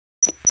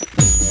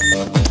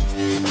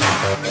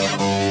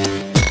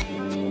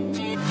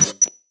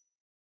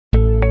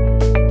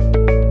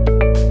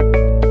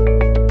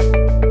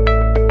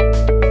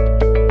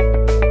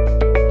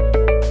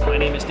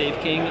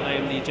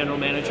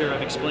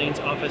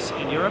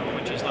office in Europe,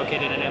 which is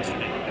located in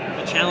Amsterdam.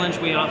 The challenge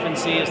we often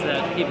see is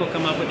that people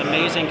come up with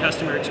amazing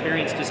customer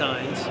experience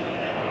designs,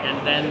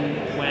 and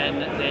then when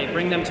they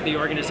bring them to the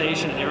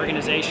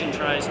organization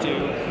tries to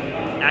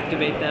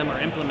activate them or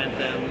implement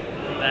them,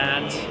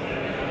 that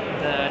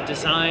the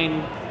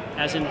design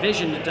as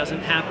envisioned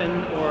doesn't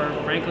happen, or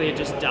frankly it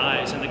just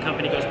dies and the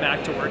company goes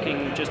back to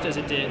working just as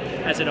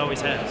it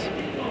always has.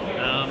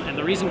 And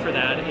the reason for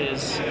that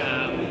is,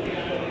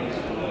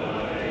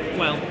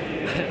 well,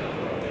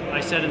 I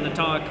said in the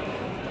talk,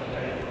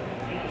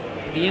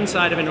 the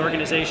inside of an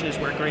organization is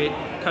where great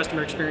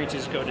customer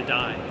experiences go to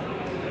die.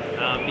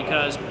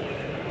 Because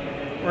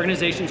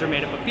organizations are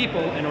made up of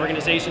people, and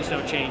organizations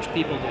don't change,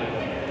 people do.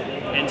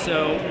 And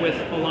so with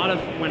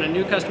when a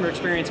new customer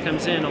experience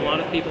comes in, a lot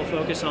of people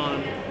focus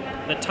on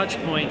the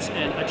touch points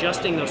and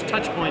adjusting those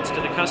touch points to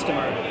the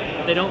customer.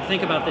 They don't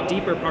think about the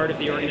deeper part of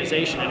the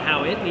organization and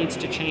how it needs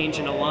to change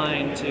and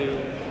align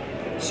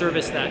to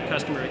service that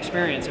customer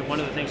experience. And one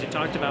of the things we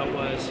talked about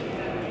was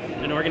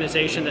an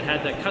organization that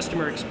had the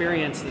customer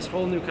experience, this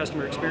whole new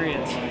customer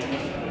experience,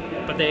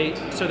 but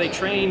they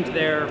trained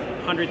their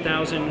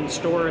 100,000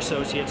 store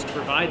associates to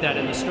provide that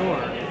in the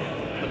store,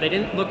 but they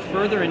didn't look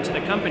further into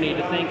the company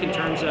to think in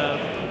terms of,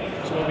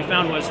 so what we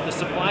found was the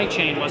supply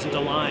chain wasn't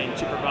aligned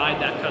to provide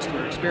that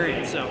customer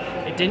experience. So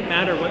it didn't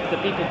matter what the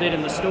people did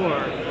in the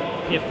store,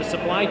 if the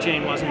supply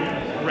chain wasn't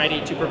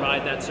ready to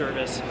provide that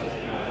service,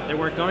 they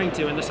weren't going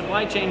to. And the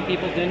supply chain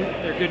people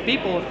they're good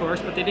people of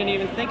course, but they didn't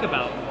even think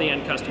about the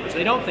end customers.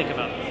 They don't think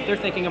about it. They're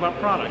thinking about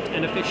product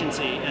and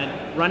efficiency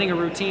and running a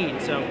routine.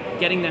 So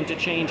getting them to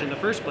change in the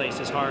first place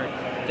is hard.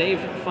 They've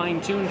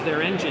fine-tuned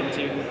their engine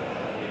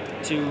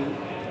to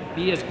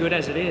be as good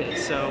as it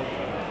is. So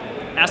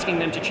asking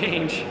them to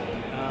change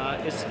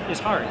is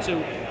hard. So,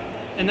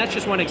 and that's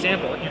just one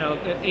example. You know,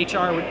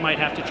 HR might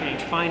have to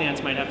change,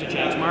 finance might have to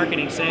change,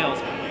 marketing, sales.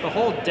 The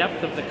whole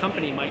depth of the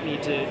company might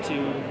need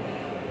to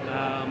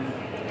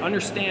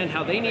understand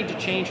how they need to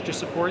change to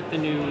support the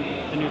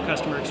new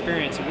customer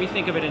experience. And we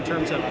think of it in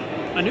terms of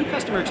a new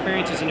customer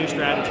experience is a new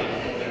strategy.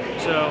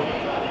 So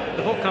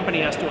the whole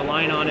company has to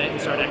align on it and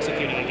start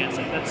executing against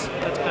it. That's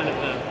kind of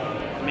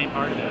the main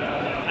part of it.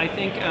 I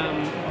think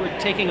we're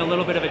taking a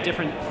little bit of a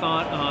different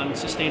thought on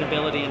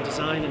sustainability and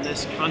design in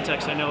this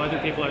context. I know other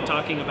people are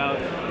talking about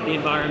the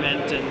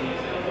environment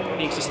and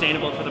being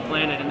sustainable for the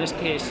planet. In this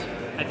case,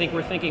 I think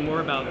we're thinking more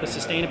about the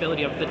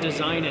sustainability of the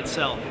design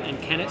itself, and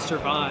can it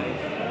survive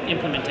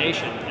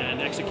implementation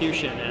and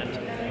execution,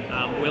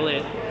 and will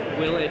it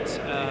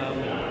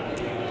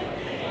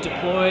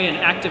deploy and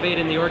activate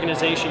in the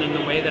organization in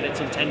the way that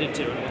it's intended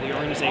to, and will the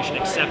organization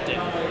accept it?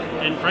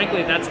 And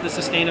frankly, that's the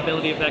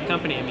sustainability of that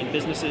company. I mean,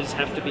 businesses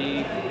have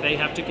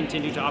to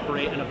continue to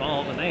operate and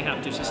evolve, and they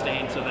have to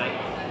sustain so that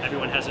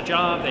everyone has a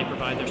job, they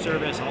provide their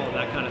service, all of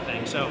that kind of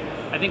thing. So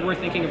I think we're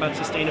thinking about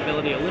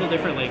sustainability a little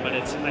differently, but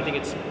I think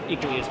it's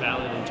equally as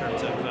valid in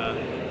terms of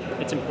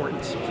its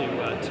importance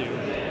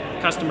to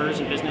customers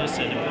and business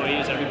and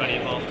employees, everybody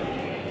involved.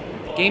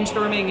 Game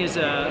storming is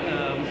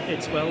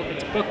it's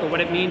a book, but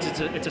what it means is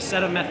it's a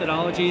set of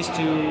methodologies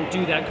to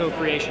do that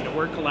co-creation, to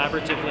work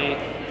collaboratively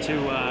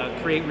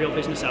to create real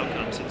business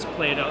outcomes. It's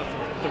played off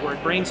the word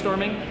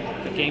brainstorming,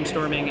 but game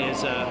storming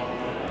is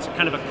it's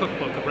kind of a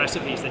cookbook of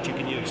recipes that you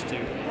can use to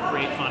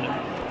create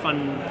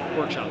fun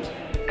workshops.